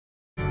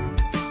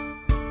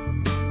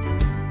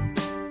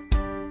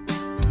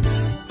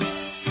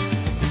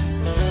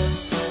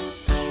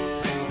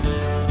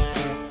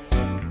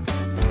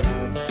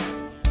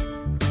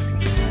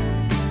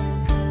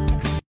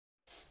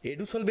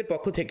এডুসলভের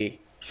পক্ষ থেকে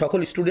সকল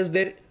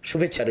স্টুডেন্টসদের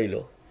শুভেচ্ছা রইল।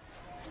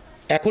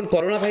 এখন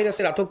করোনা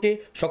ভাইরাসের আতঙ্কে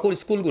সকল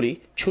স্কুলগুলি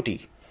ছুটি।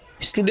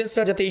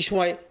 স্টুডেন্টসরা যাতে এই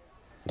সময়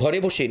ঘরে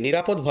বসে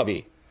নিরাপদভাবে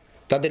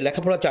তাদের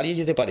লেখাপড়া চালিয়ে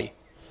যেতে পারে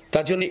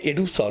তার জন্য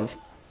এডুসলভ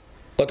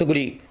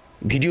কতগুলি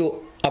ভিডিও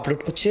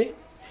আপলোড করছে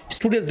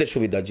স্টুডেন্টসদের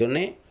সুবিধার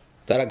জন্যে।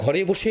 তারা ঘরে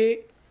বসে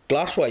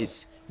ক্লাস ওয়াইজ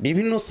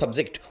বিভিন্ন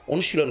সাবজেক্ট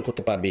অনুশীলন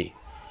করতে পারবে।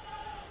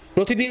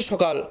 প্রতিদিন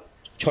সকাল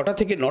 6টা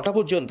থেকে 9টা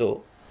পর্যন্ত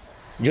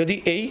যদি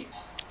এই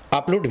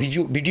আপলোড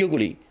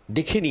ভিডিওগুলি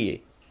দেখে নিয়ে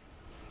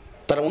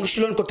তারা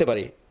অনুশীলন করতে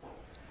পারে,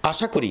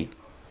 আশা করি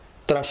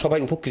তারা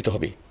সবাই উপকৃত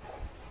হবে।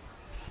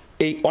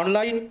 এই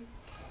অনলাইন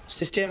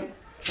সিস্টেম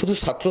শুধু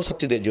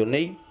ছাত্রছাত্রীদের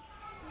জন্যেই।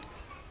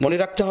 মনে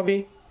রাখতে হবে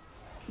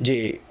যে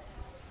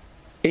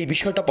এই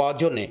বিষয়টা পাওয়ার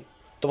জন্যে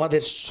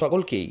তোমাদের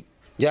সকলকেই,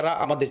 যারা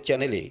আমাদের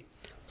চ্যানেলে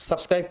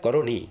সাবস্ক্রাইব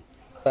করোনি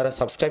তারা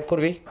সাবস্ক্রাইব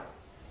করবে,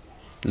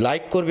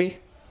 লাইক করবে,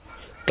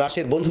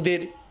 ক্লাসের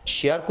বন্ধুদের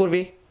শেয়ার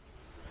করবে,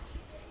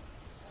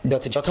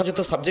 যাতে যথাযথ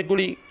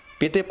সাবজেক্টগুলি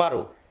পেতে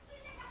পারো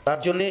তার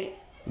জন্যে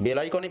বেল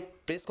আইকনে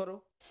প্রেস করো।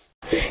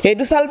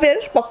 এডুসলভের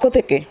পক্ষ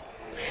থেকে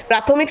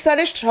প্রাথমিক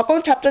স্তরের সকল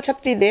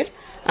ছাত্রছাত্রীদের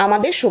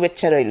আমাদের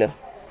শুভেচ্ছা রইল।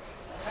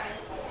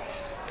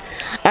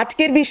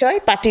 আজকের বিষয়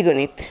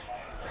পাটিগণিত।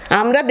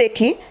 আমরা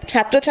দেখি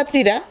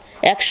ছাত্রছাত্রীরা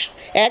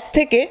 1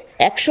 থেকে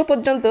 100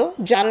 পর্যন্ত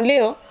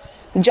জানলেও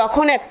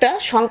যখন একটা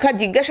সংখ্যা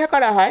জিজ্ঞাসা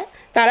করা হয়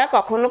তারা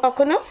কখনো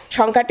কখনো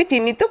সংখ্যাটি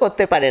চিহ্নিত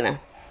করতে পারে না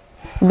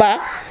বা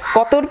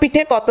কতর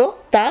পিঠে কত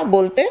তা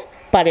বলতে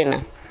পারে না।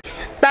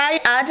 তাই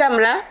আজ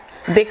আমরা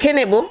দেখে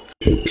নেব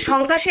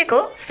সংখ্যা শেখো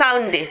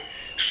সাউন্ডে।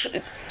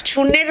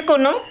 শূন্যের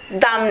কোনো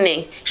দাম নেই,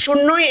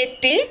 শূন্যই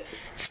একটি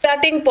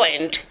স্টার্টিং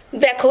পয়েন্ট।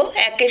 দেখো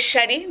 1-এর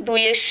সারি,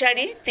 2-এর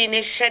সারি,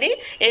 3-এর সারি,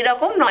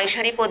 এরকম 9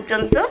 সারি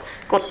পর্যন্ত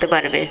করতে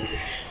পারবে।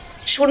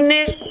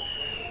 শূন্যের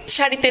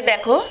সারিতে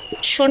দেখো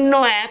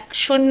 01,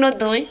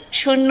 02,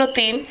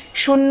 03,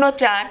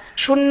 04,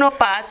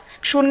 05,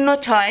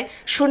 06,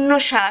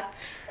 07,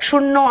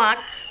 08,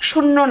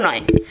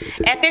 09।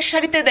 1-এর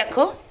সারিতে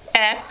দেখো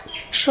 1,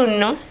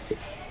 0,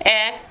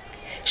 1,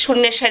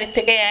 শূন্যের সারি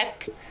থেকে 1,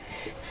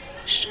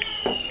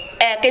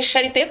 1-এর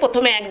সারিতে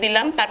প্রথমে 1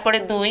 দিলাম, তারপরে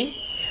 2,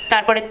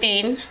 তারপরে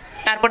 3,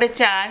 তারপরে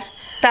 4,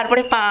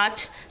 তারপরে 5,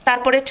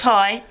 তারপরে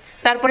 6,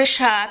 তারপরে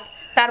 7,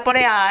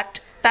 তারপরে 8,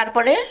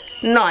 তারপরে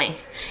 9।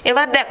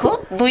 এবার দেখো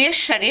 2-এর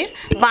সারির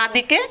বাঁ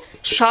দিকে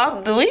সব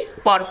 2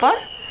 পরপর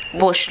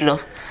বসলো।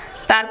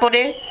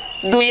 তারপরে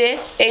 2-এ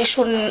এই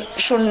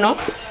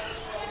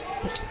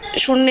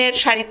শূন্যের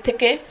সারির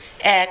থেকে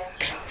 1,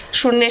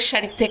 শূন্যের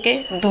সারির থেকে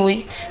 2,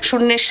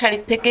 শূন্যের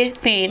সারির থেকে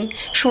 3,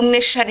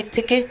 শূন্যের সারির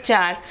থেকে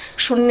 4,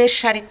 শূন্যের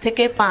সারির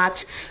থেকে 5,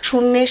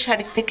 শূন্যের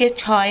সারির থেকে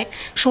 6,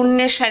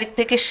 শূন্যের সারির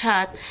থেকে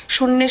 7,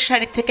 শূন্যের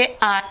সারির থেকে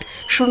 8,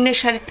 শূন্যের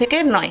সারির থেকে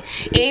 9।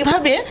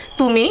 এইভাবে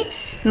তুমি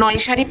 9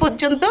 সারি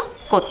পর্যন্ত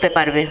করতে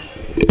পারবে।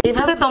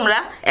 এইভাবে তোমরা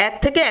 1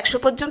 থেকে 100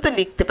 পর্যন্ত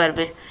লিখতে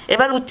পারবে।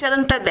 এবার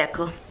উচ্চারণটা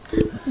দেখো।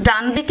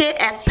 ডান দিকে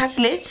 1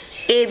 থাকলে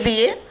এ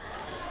দিয়ে,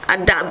 আর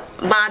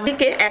বাঁ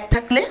দিকে 1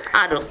 থাকলে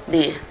আরও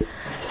দিয়ে,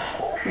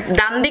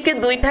 ডান দিকে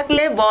 2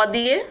 থাকলে ব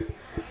দিয়ে,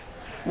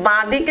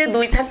 বাঁ দিকে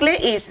 2 থাকলে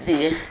ইস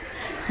দিয়ে,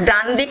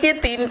 ডান দিকে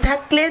 3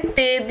 থাকলে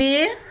তে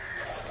দিয়ে,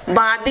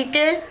 বাঁ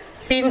দিকে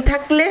 3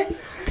 থাকলে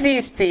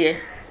 30 দিয়ে,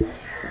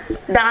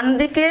 ডান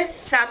দিকে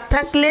 4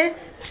 থাকলে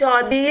চ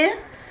দিয়ে,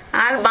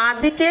 আর বাঁ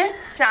দিকে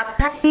 4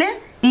 থাকলে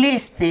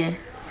লিস দিয়ে,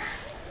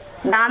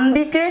 ডান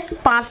দিকে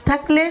 5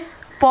 থাকলে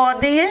প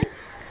দিয়ে,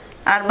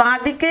 আর বাঁ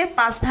দিকে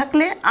 5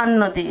 থাকলে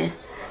আন্ন দিয়ে,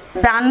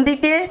 ডান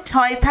দিকে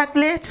 6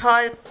 থাকলে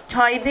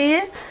 6 দিয়ে,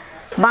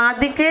 বাঁ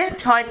দিকে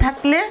 6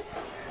 থাকলে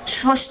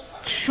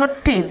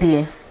 60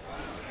 দিয়ে,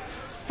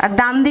 আর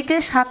ডান দিকে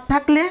 7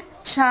 থাকলে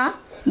সা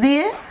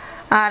দিয়ে,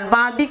 আর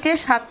বাঁ দিকে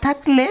 7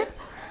 থাকলে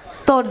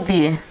তোর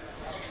দিয়ে,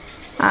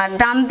 আর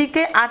ডান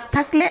দিকে 8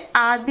 থাকলে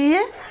আ দিয়ে,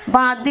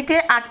 বাঁ দিকে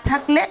 8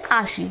 থাকলে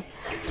 80,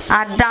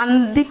 আর ডান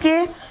দিকে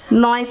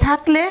 9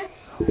 থাকলে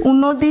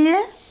 19 দিয়ে,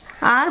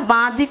 আর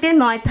বাঁ দিকে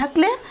 9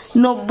 থাকলে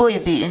 90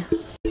 দিয়ে।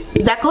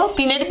 দেখো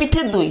 3-এর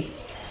পিঠে 2,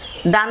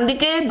 ডান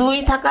দিকে 2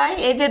 থাকায়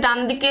এই যে ডান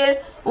দিকের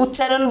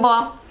উচ্চারণ ব,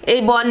 এই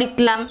ব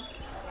লিখলাম,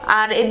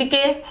 আর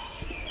এদিকে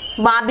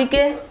বাঁ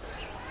দিকে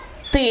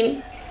 3,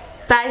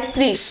 তাই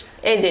 30,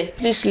 এই যে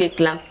 30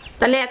 লিখলাম।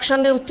 তাহলে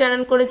একসঙ্গে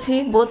উচ্চারণ করেছি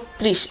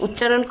 32।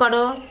 উচ্চারণ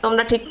করো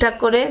তোমরা ঠিকঠাক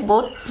করে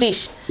 32।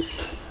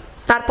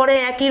 তারপরে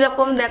একই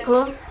রকম দেখো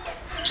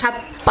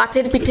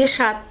 5-এর পিঠে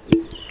 7,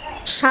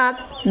 7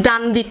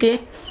 ডান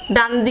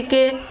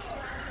দিকে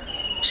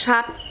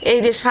 7, এই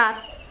যে 7,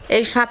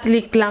 এই 7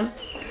 লিখলাম।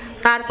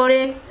 তারপরে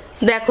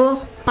দেখো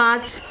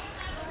 5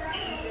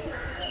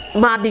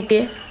 বাঁ দিকে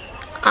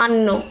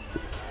আন্ন,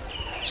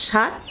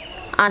 7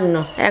 আন্ন,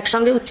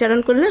 একসঙ্গে উচ্চারণ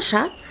করলে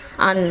 7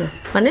 আন্ন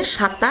মানে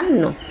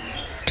 57।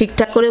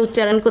 ঠিকঠাক করে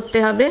উচ্চারণ করতে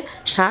হবে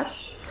 7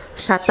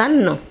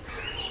 57।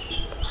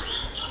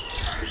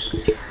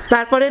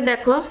 তারপরে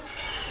দেখো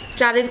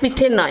 4-এর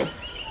পিঠে 9,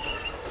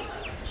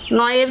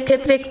 9-এর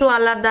ক্ষেত্রে একটু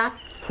আলাদা।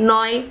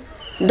 9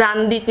 ডান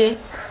দিকে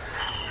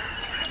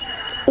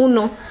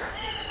 19,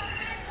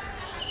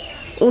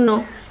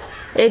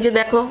 এই যে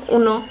দেখো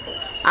 19,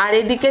 আর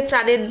এদিকে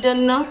 4-এর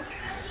জন্য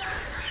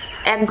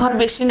এক ঘর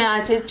বেশি নেওয়া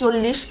আছে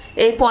 40,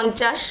 এই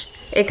 50,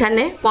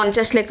 এখানে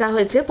 50 লেখা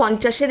হয়েছে,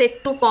 50-এর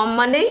একটু কম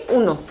মানেই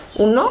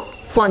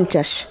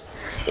 49।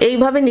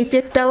 এইভাবে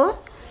নিচেরটাও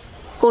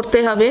করতে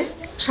হবে।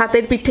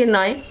 7-এর পিঠে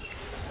 9,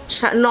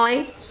 9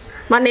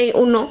 মানে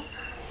 19,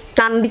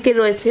 টান দিকে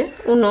রয়েছে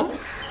 19,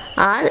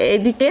 আর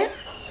এদিকে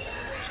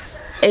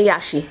এই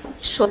 80,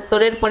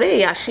 70-এর পরে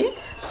এই 80,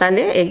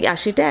 তাহলে এই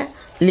 80টা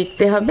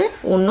লিখতে হবে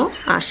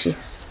 79।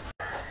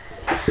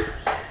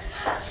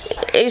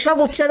 এইসব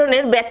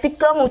উচ্চারণের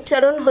ব্যতিক্রম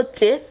উচ্চারণ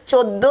হচ্ছে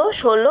 14,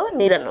 16,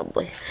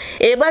 99।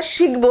 এবার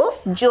শিখব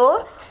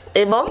জোড়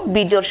এবং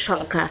বিজোড়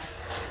সংখ্যা।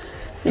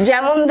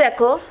 যেমন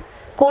দেখো,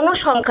 কোনো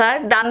সংখ্যার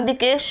ডান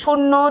দিকে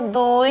 0,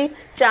 2,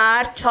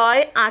 4, 6,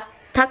 8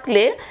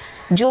 থাকলে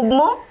যুগ্ম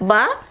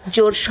বা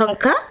জোড়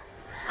সংখ্যা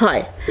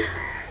হয়।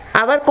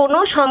 আবার কোনো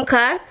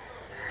সংখ্যার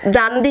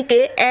ডান দিকে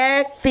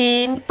 1,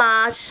 3,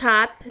 5,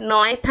 7,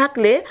 9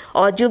 থাকলে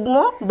অযুগ্ম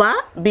বা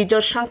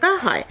বিজোড় সংখ্যা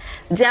হয়।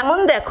 যেমন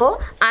দেখো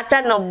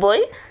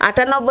 98,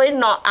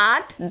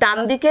 8 ডান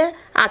দিকে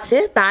আছে,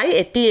 তাই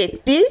এটি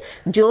একটি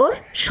জোড়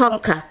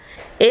সংখ্যা।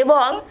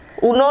 এবং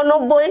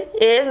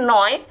 89-এর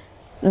 9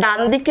 ডান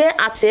দিকে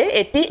আছে,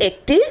 এটি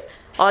একটি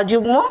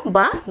অযুগ্ম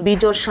বা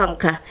বিজোড়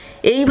সংখ্যা।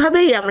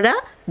 এইভাবেই আমরা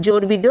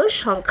জোড় বিজোড়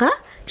সংখ্যা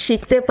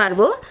শিখতে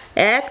পারবো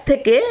 1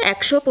 থেকে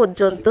 100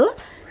 পর্যন্ত,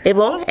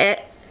 এবং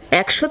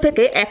 100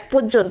 থেকে 1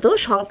 পর্যন্ত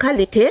সংখ্যা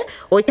লিখে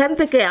ওইখান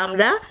থেকে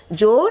আমরা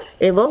জোড়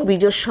এবং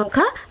বিজোড়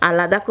সংখ্যা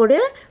আলাদা করে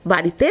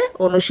বাড়িতে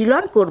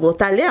অনুশীলন করব।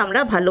 তাহলে আমরা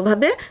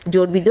ভালোভাবে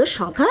জোড় বিজোড়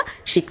সংখ্যা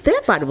শিখতে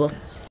পারবো।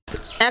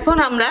 এখন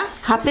আমরা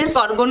হাতের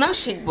করগণা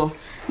শিখব।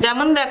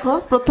 যেমন দেখো,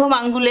 প্রথম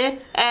আঙ্গুলে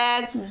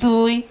 1,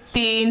 2,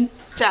 3,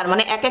 4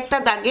 মানে এক একটা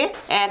দাগে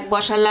 1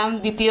 বসালাম,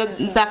 দ্বিতীয়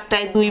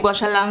দাগটায় 2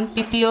 বসালাম,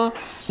 তৃতীয়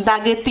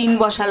দাগে 3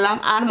 বসালাম,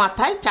 আর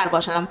মাথায় 4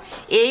 বসালাম।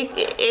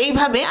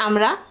 এইভাবে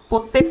আমরা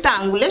প্রত্যেকটা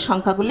আঙ্গুলে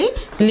সংখ্যাগুলি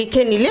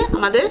লিখে নিলে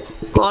আমাদের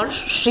কর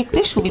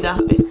শিখতে সুবিধা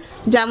হবে।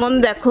 যেমন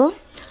দেখো,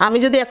 আমি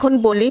যদি এখন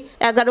বলি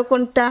 11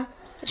 কোনটা,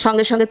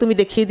 সঙ্গে সঙ্গে তুমি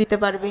দেখিয়ে দিতে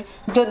পারবে।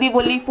 যদি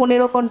বলি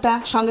 15 কোনটা,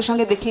 সঙ্গে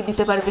সঙ্গে দেখিয়ে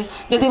দিতে পারবে।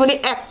 যদি বলি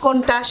 1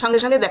 কোনটা, সঙ্গে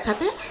সঙ্গে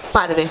দেখাতে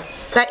পারবে।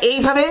 তা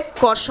এইভাবে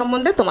কর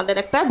সম্বন্ধে তোমাদের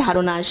একটা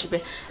ধারণা আসবে।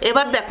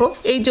 এবার দেখো,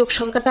 এই যোগ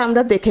সংখ্যাটা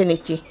আমরা দেখে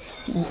নিচ্ছি।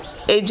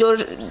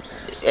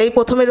 এই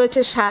প্রথমে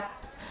রয়েছে 7,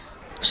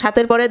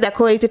 7-এর পরে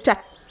দেখো এই যে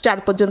 4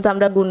 পর্যন্ত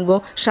আমরা গুনবো।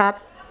 7,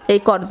 এই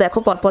কর দেখো,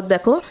 পরপর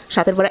দেখো,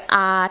 7-এর পরে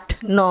 8,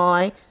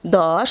 9,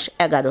 10,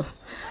 11,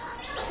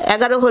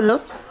 11 হলো।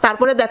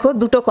 তারপরে দেখো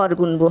দুটো কর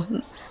গুনবো,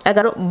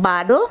 11,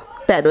 12,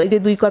 13, এই যে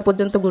 2 কর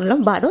পর্যন্ত গুনলাম,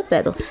 12,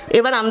 13।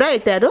 এবার আমরা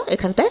এই 13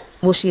 এখানটায়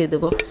বসিয়ে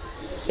দেব।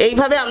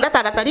 এইভাবে আমরা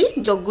তাড়াতাড়ি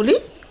যোগগুলি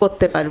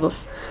করতে পারবো।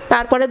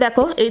 তারপরে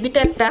দেখো, এইদিকে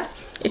একটা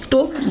একটু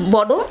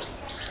বড়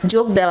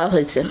যোগ দেওয়া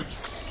হয়েছে।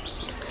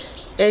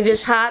 এই যে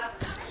 7,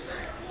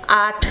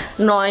 8,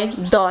 9,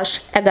 10,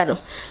 11,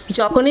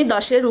 যখনই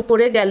 10-এর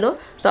উপরে গেল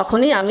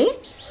তখনই আমি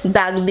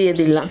দাগ দিয়ে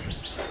দিলাম।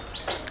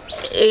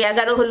 এই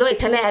 11 হলো,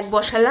 এখানে 1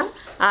 বসালাম,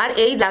 আর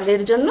এই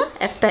দাগের জন্য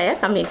একটা 1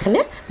 আমি এখানে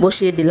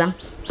বসিয়ে দিলাম।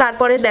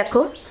 তারপরে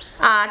দেখো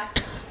 8,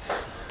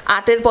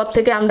 8-এর পর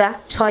থেকে আমরা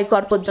 6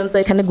 কর পর্যন্ত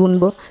এখানে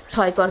গুনবো,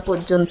 6 কর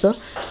পর্যন্ত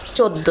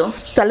 14,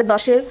 তাহলে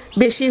 10-এর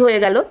বেশি হয়ে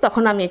গেল,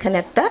 তখন আমি এখানে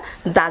একটা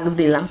দাগ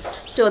দিলাম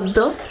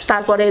 14।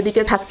 তারপরে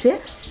এদিকে থাকছে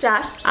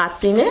 4, আর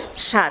 3-এ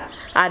 7,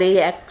 আর এই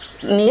 1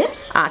 নিয়ে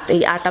 8,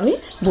 এই 8 আমি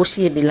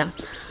বসিয়ে দিলাম।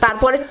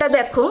 তারপরেরটা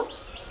দেখো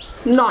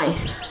 9,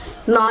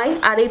 9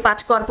 আর এই 5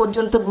 কর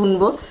পর্যন্ত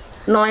গুনবো,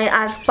 9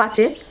 আর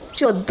 5-এ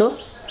 14,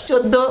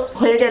 14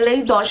 হয়ে গেলেই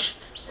 10,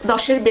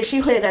 10-এর বেশি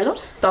হয়ে গেল,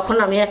 তখন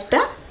আমি একটা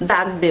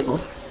দাগ দেব।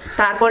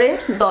 তারপরে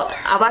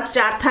আবার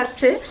 4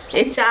 থাকছে,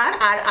 এই 4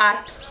 আর 8,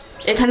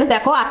 এখানে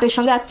দেখো 8-এর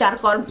সঙ্গে আর 4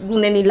 কর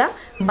গুনে নিলাম,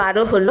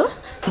 12 হলো,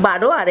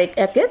 12 আর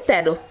 1-এ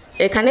 13।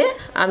 এখানে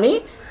আমি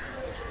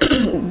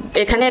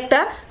এখানে একটা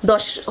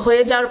 10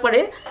 হয়ে যাওয়ার পরে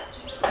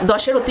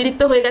 10-এর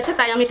অতিরিক্ত হয়ে গেছে,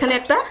 তাই আমি এখানে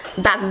একটা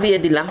দাগ দিয়ে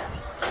দিলাম।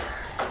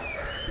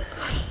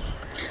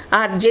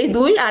 আর যেই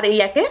 2 আর এই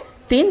 1-এ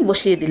 3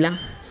 বসিয়ে দিলাম।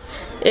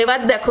 এবার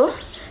দেখো,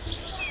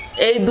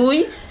 এই 2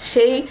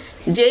 সেই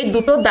যেই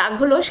দুটো দাগ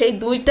হলো, সেই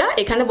 2টা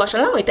এখানে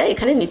বসালাম, ওইটা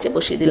এখানে নিচে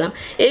বসিয়ে দিলাম।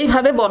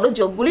 এইভাবে বড়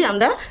যোগগুলি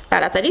আমরা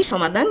তাড়াতাড়ি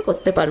সমাধান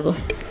করতে পারবো।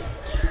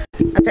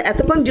 আচ্ছা,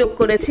 এতক্ষণ যোগ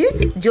করেছি।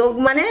 যোগ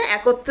মানে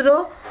একত্র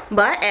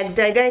বা এক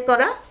জায়গায়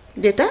করা,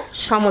 যেটা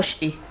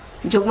সমষ্টি।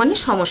 যোগ মানে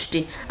সমষ্টি।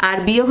 আর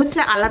বিয়োগ হচ্ছে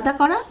আলাদা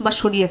করা বা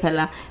সরিয়ে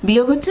ফেলা।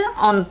 বিয়োগ হচ্ছে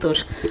অন্তর।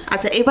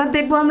 আচ্ছা, এবার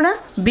দেখবো আমরা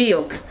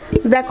বিয়োগ।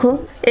 দেখো,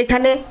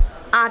 এখানে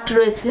 8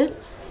 রয়েছে,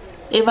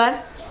 এবার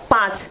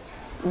 5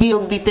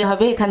 বিয়োগ দিতে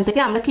হবে। এখান থেকে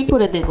আমরা কি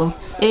করে দেব?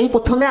 এই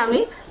প্রথমে আমি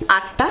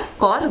 8টা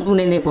কর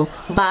গুনে নেব,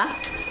 বা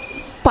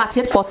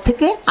 5-এর পর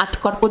থেকে 8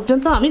 কর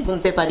পর্যন্ত আমি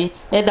গুনতে পারি।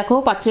 এই দেখো,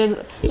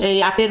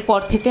 8-এর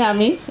পর থেকে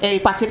আমি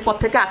 5-এর পর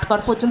থেকে 8 কর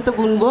পর্যন্ত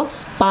গুনবো।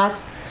 5,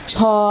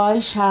 6,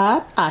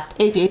 7, 8,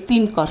 এই যে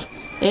 3 কর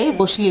এই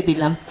বসিয়ে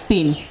দিলাম,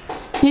 3।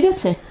 ঠিক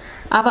আছে।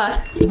 আবার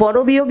বড়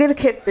বিয়োগের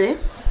ক্ষেত্রে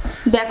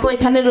দেখো,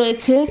 এখানে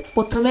রয়েছে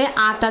প্রথমে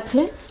 8 আছে,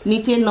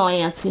 নিচে 9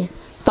 আছে,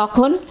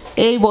 তখন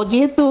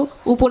যেহেতু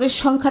উপরের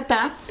সংখ্যাটা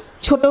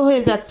ছোট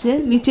হয়ে যাচ্ছে,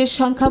 নিচের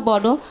সংখ্যা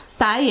বড়,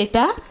 তাই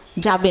এটা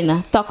যাবে না।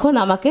 তখন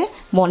আমাকে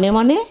মনে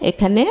মনে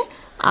এখানে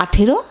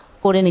 18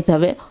 করে নিতে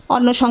হবে।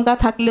 অন্য সংখ্যা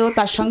থাকলেও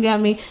তার সঙ্গে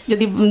আমি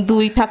যদি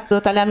 2 থাকতো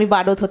তাহলে আমি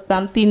 12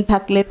 ধরতাম, 3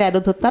 থাকলে 13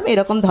 ধরতাম,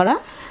 এরকম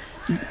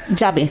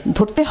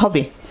ধরতে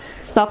হবে।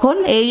 তখন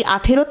এই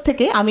 18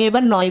 থেকে আমি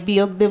এবার 9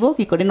 বিয়োগ দেবো।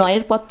 কী করে?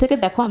 9-এর পর থেকে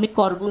দেখো আমি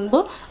কর গুনবো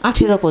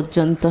 18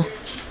 পর্যন্ত।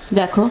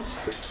 দেখো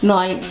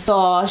 9,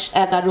 10,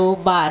 11,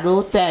 12,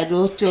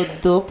 13,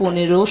 14,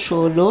 15,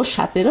 16,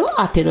 17,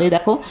 18, এই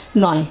দেখো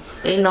 9।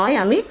 এই 9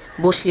 আমি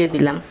বসিয়ে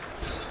দিলাম।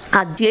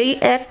 আর যেই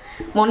এক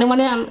মনে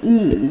মনে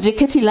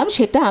রেখেছিলাম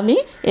সেটা আমি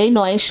এই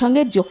 9-এর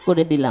সঙ্গে যোগ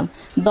করে দিলাম,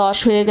 10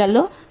 হয়ে গেল।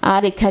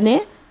 আর এখানে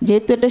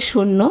যেহেতু এটা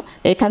 0,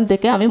 এখান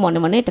থেকে আমি মনে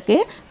মনে এটাকে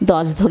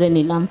 10 ধরে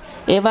নিলাম।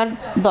 এবার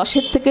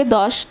 10-এর থেকে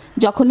 10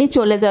 যখনই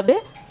চলে যাবে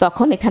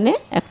তখন এখানে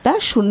একটা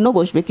 0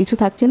 বসবে, কিছু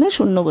থাকছে না,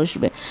 0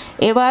 বসবে।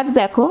 এবার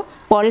দেখো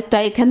পরেরটা,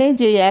 এখানে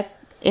যে 1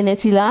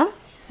 এনেছিলাম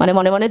মানে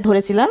মনে মনে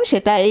ধরেছিলাম,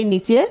 সেটা এই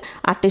নিচের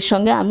 8-এর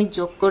সঙ্গে আমি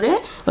যোগ করে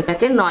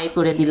ওটাকে 9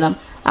 করে দিলাম।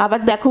 আবার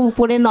দেখো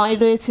উপরে 9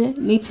 রয়েছে,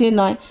 নিচে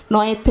 9,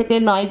 9-এর থেকে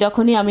 9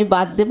 যখনই আমি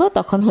বাদ দেব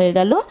তখন হয়ে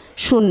গেল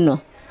 0।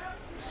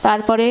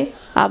 তারপরে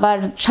আবার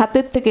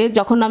 7-এর থেকে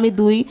যখন আমি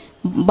 2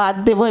 বাদ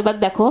দেবো, এবার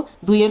দেখো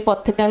 2-এর পর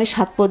থেকে আমি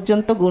 7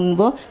 পর্যন্ত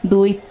গুনবো।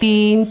 2,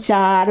 3,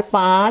 4,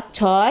 5,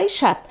 6,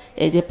 7,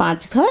 এই যে 5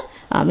 ঘর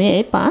আমি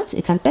এই 5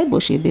 এখানটায়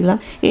বসিয়ে দিলাম।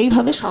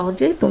 এইভাবে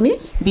সহজেই তুমি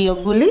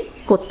বিয়োগগুলি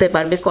করতে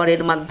পারবে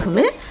করের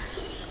মাধ্যমে।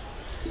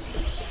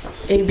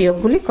 এই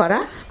বিয়োগগুলি করা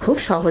খুব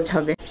সহজ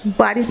হবে।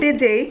 বাড়িতে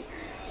যেই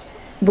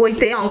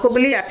বইতে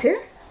অঙ্কগুলি আছে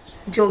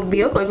যোগ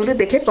বিয়োগ, ওইগুলো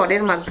দেখে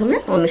করের মাধ্যমে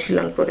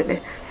অনুশীলন করবে,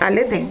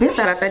 তাহলে দেখবে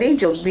তাড়াতাড়ি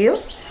যোগ বিয়োগ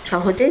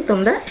সহজেই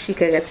তোমরা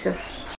শিখে গেছো।